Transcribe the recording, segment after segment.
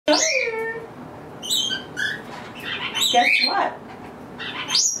Come here. Guess what?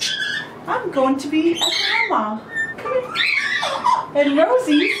 I'm going to be a grandma. Come here. And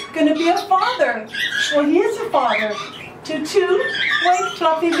Rosie's going to be a father. Well, he is a father to two white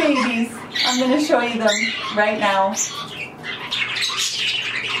fluffy babies. I'm going to show you them right now.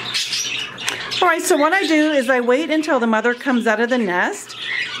 Alright, so what I do is I wait until the mother comes out of the nest.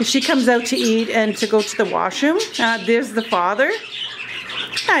 If she comes out to eat and to go to the washroom. There's the father.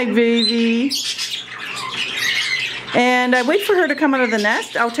 Hi, baby. And I wait for her to come out of the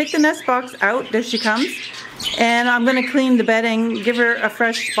nest. I'll take the nest box out. There she comes. And I'm going to clean the bedding, give her a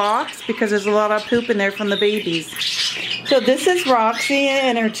fresh box because there's a lot of poop in there from the babies. So this is Roxy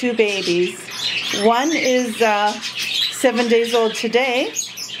and her two babies. One is 7 days old today,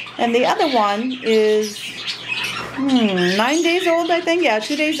 and the other one is 9 days old, I think. Yeah,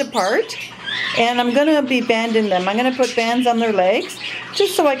 2 days apart. And I'm going to be banding them. I'm going to put bands on their legs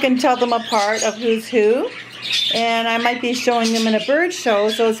just so I can tell them apart of who's who. And I might be showing them in a bird show,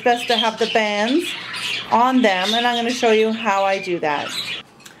 so it's best to have the bands on them, and I'm going to show you how I do that.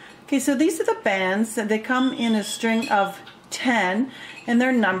 Okay, so these are the bands. They come in a string of 10, and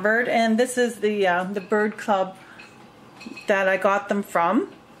they're numbered, and this is the bird club that I got them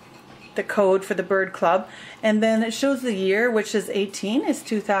from, the code for the bird club, and then it shows the year, which is 18, it's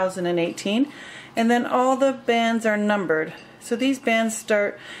 2018, and then all the bands are numbered. So these bands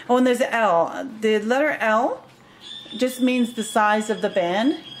start, oh, and there's an L. The letter L just means the size of the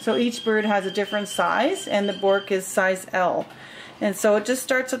band. So each bird has a different size, and the Bourke is size L. And so it just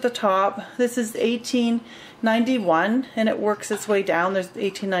starts at the top. This is 1891, and it works its way down. There's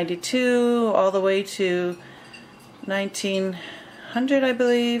 1892 all the way to 1900, I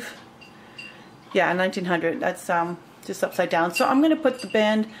believe. Yeah, 1900. That's just upside down. So I'm going to put the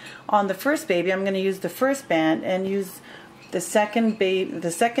band on the first baby. I'm going to use the first band and use the second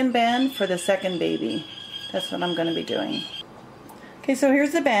band for the second baby. That's what I'm going to be doing. Okay, so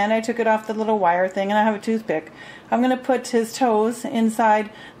here's the band. I took it off the little wire thing, and I have a toothpick. I'm going to put his toes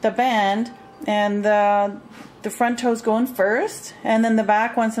inside the band, and the front toes going first, and then the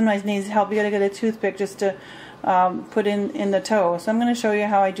back one sometimes needs help. You got to get a toothpick just to put in the toe. So I'm going to show you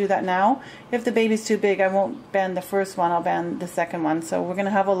how I do that now. If the baby's too big, I won't band the first one. I'll band the second one. So we're going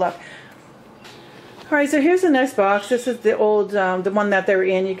to have a look. Alright, so here's the nest box. This is the old, the one that they were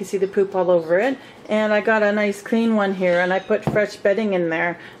in. You can see the poop all over it. And I got a nice clean one here, and I put fresh bedding in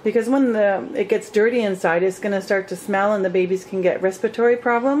there. Because when it gets dirty inside, it's going to start to smell, and the babies can get respiratory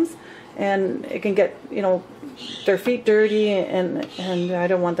problems. And it can get, you know, their feet dirty, and I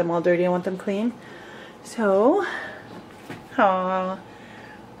don't want them all dirty. I want them clean. So, aw,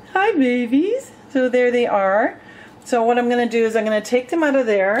 hi babies. So there they are. So what I'm going to do is I'm going to take them out of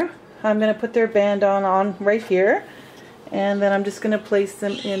there. I'm going to put their band on right here, and then I'm just going to place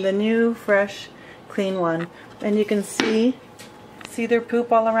them in the new, fresh, clean one. And you can see their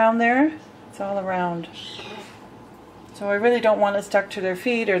poop all around there? It's all around. So I really don't want it stuck to their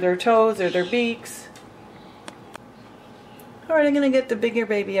feet or their toes or their beaks. Alright, I'm going to get the bigger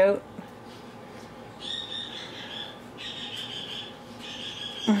baby out.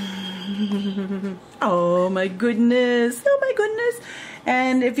 Oh my goodness. Oh my goodness.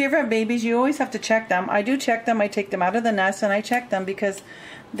 And if you ever have babies, you always have to check them. I do check them. I take them out of the nest and I check them because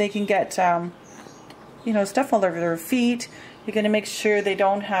they can get, you know, stuff all over their feet. You're going to make sure they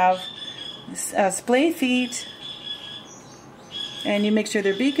don't have splay feet. And you make sure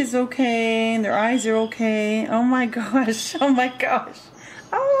their beak is okay and their eyes are okay. Oh my gosh. Oh my gosh.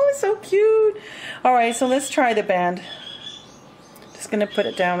 Oh, so cute. Alright, so let's try the band. Just going to put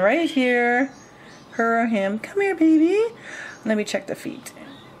it down right here. Her or him. Come here, baby. Let me check the feet.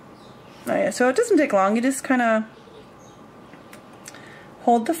 Oh yeah, so it doesn't take long. You just kind of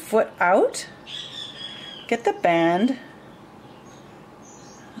hold the foot out. Get the band.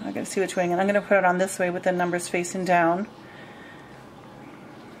 I'm going to see which way. I'm going to put it on this way with the numbers facing down.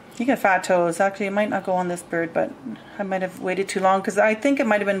 You got fat toes. Actually, it might not go on this bird, but I might have waited too long because I think it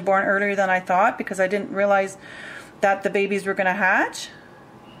might have been born earlier than I thought because I didn't realize that the babies were going to hatch.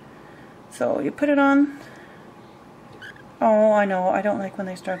 So you put it on. Oh, I know. I don't like when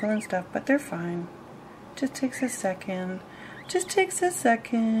they struggle and stuff, but they're fine. Just takes a second. Just takes a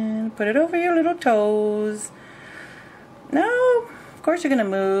second. Put it over your little toes. No, of course you're going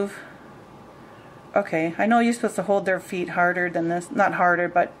to move. Okay, I know you're supposed to hold their feet harder than this. Not harder,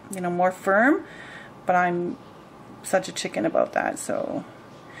 but, you know, more firm. But I'm such a chicken about that, so.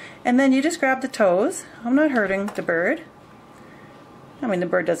 And then you just grab the toes. I'm not hurting the bird. I mean, the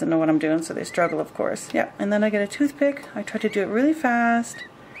bird doesn't know what I'm doing, so they struggle, of course. Yeah, and then I get a toothpick. I try to do it really fast.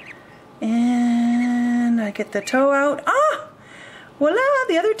 And I get the toe out. Ah! Voila,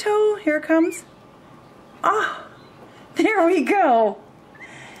 the other toe, here it comes. Ah, there we go.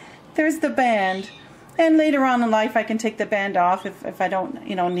 There's the band. And later on in life I can take the band off if I don't,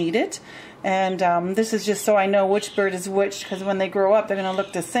 you know, need it. And this is just so I know which bird is which, because when they grow up they're going to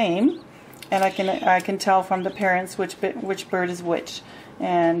look the same. And I can tell from the parents which bird is which.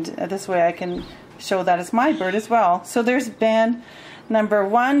 And this way I can show that it's my bird as well. So there's band number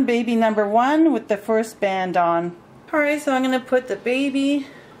 1, baby number 1 with the first band on. Alright, so I'm going to put the baby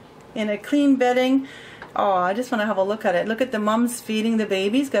in a clean bedding. Oh, I just want to have a look at it. Look at the mom's feeding the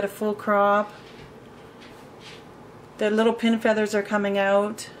baby. He's got a full crop. The little pin feathers are coming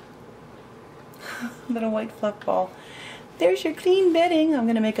out. Little white fluff ball. There's your clean bedding. I'm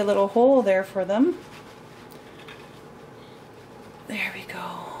going to make a little hole there for them. There we go.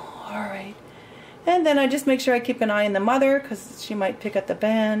 Alright. And then I just make sure I keep an eye on the mother because she might pick at the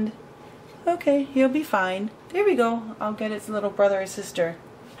band. Okay, he'll be fine. There we go. I'll get its little brother or sister.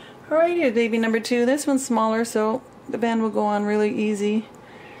 Alright, here's baby number 2. This one's smaller, so the band will go on really easy.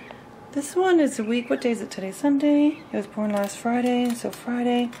 This one is a week. What day is it today? Sunday. It was born last Friday, so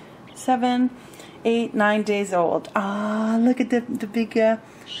Friday. 7, 8, 9 days old. Ah, look at the big,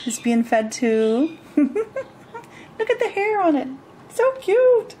 it's being fed too. Look at the hair on it. So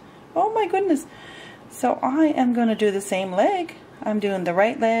cute. Oh my goodness. So I am going to do the same leg. I'm doing the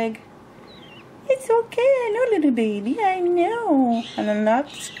right leg. It's okay, I know, little baby, I know. And I'm not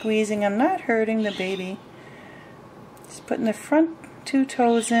squeezing, I'm not hurting the baby. Just putting the front 2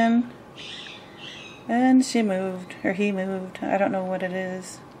 toes in. And she moved, or he moved. I don't know what it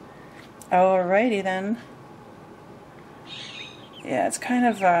is. Alrighty then. Yeah, it's kind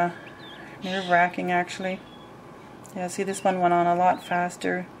of nerve-wracking actually. Yeah, see, this one went on a lot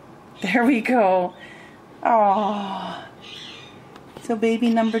faster. There we go. Oh. So baby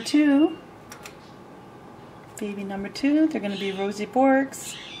number 2. Baby number 2, they're going to be Rosie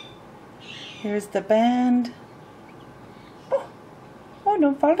Bourkes. Here's the band. Oh,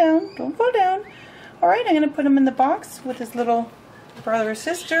 don't fall down, don't fall down. Alright, I'm going to put him in the box with his little brother or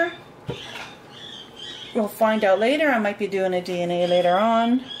sister. We'll find out later. I might be doing a DNA later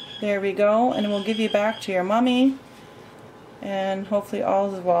on. There we go, and we'll give you back to your mommy. And hopefully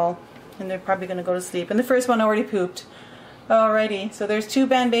all is well. And they're probably going to go to sleep. And the first one already pooped. Alrighty, so there's 2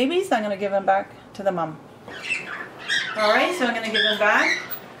 band babies. I'm going to give them back to the mom. Alright, so I'm going to give them back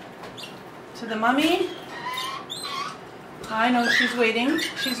to the mummy. I know she's waiting.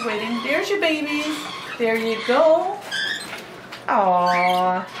 She's waiting. There's your babies. There you go.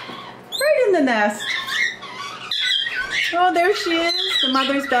 Aww. Right in the nest. Oh, there she is. The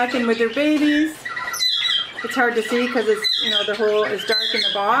mother's back in with her babies. It's hard to see because it's, you know, the hole is dark in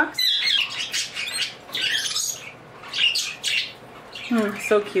the box.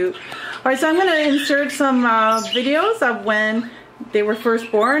 So cute. Alright, so I'm going to insert some videos of when they were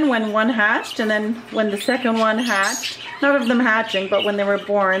first born, when one hatched, and then when the second one hatched. Not of them hatching, but when they were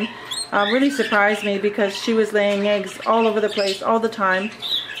born. Really surprised me because she was laying eggs all over the place all the time.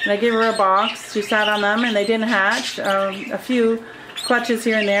 And I gave her a box. She sat on them and they didn't hatch. A few clutches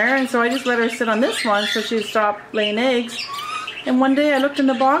here and there. And so I just let her sit on this one so she'd stop laying eggs. And one day I looked in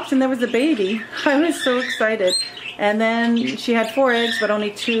the box and there was a baby. I was so excited. And then she had 4 eggs, but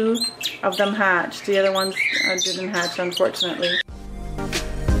only 2 of them hatched. The other ones didn't hatch, unfortunately.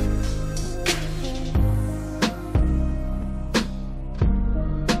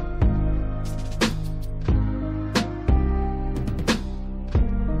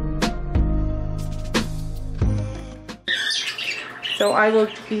 So I will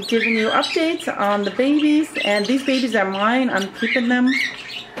be giving you updates on the babies, and these babies are mine. I'm keeping them.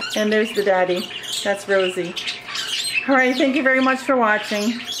 And there's the daddy. That's Rosie. Alright, thank you very much for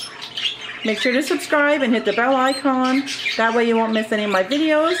watching. Make sure to subscribe and hit the bell icon. That way you won't miss any of my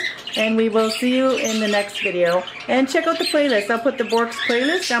videos. And we will see you in the next video. And check out the playlist. I'll put the Bourkes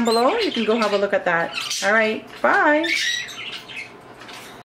playlist down below. You can go have a look at that. Alright, bye.